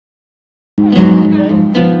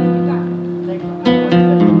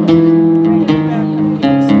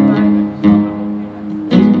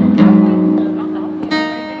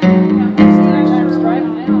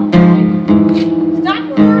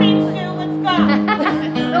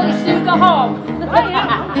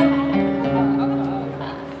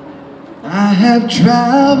have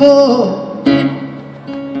traveled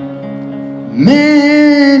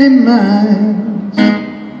many miles,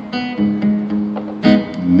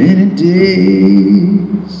 many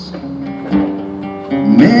days,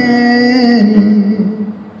 many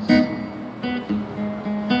years,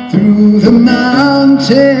 through the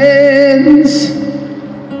mountains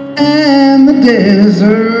and the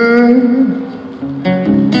desert,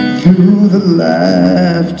 through the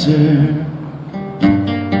laughter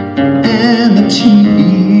and the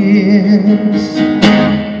tears.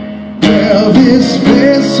 Well, this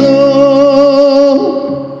vessel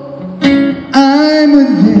I'm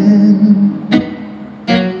within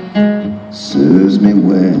serves me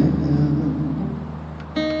well,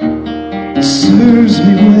 serves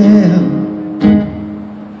me well.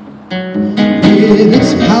 With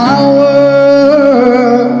its power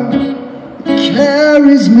it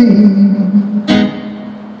carries me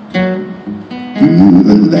through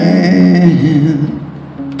the land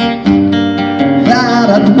that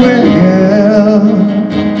I dwell.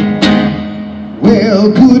 Well,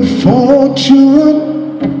 good fortune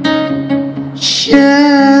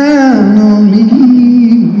shine on me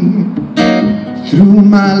through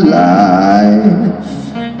my life.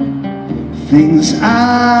 Things I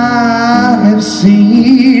have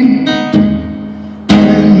seen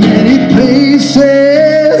in many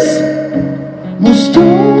places most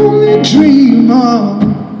only dream of,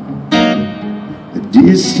 the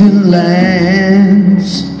distant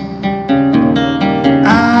lands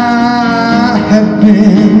I have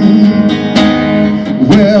been.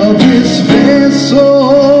 Well, this vessel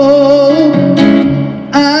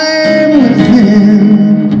I'm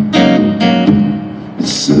within, it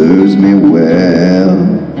serves me well,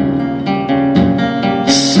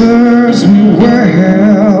 serves me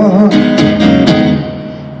well,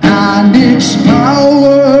 and its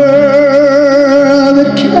power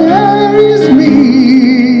that carries me,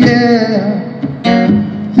 yeah,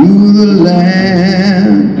 through the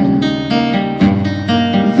land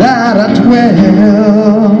that I dwell.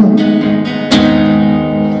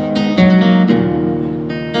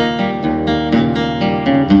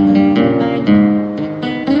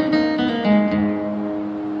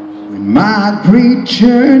 When my great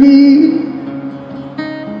journey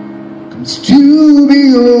comes to be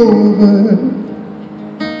over,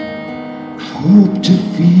 I hope to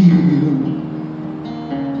feel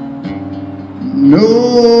no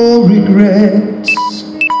regrets,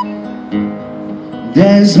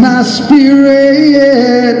 as my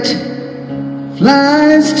spirit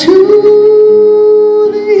flies to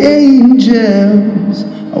the angels.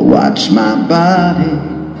 I watch my body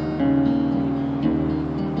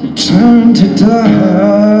turn to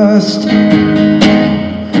dust.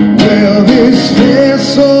 Well, this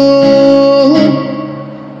vessel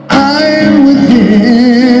I am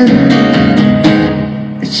within,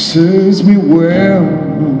 it serves me well,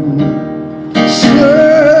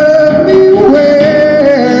 serves me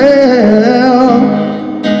well,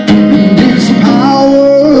 and its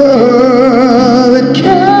power that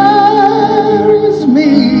carries me,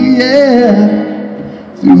 yeah,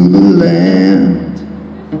 through the land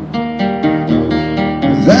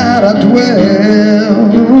that I dwell,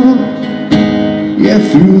 yeah,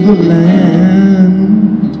 through the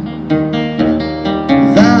land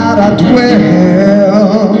that I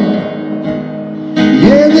dwell,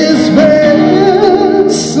 yeah, this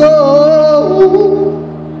vessel,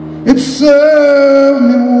 it serves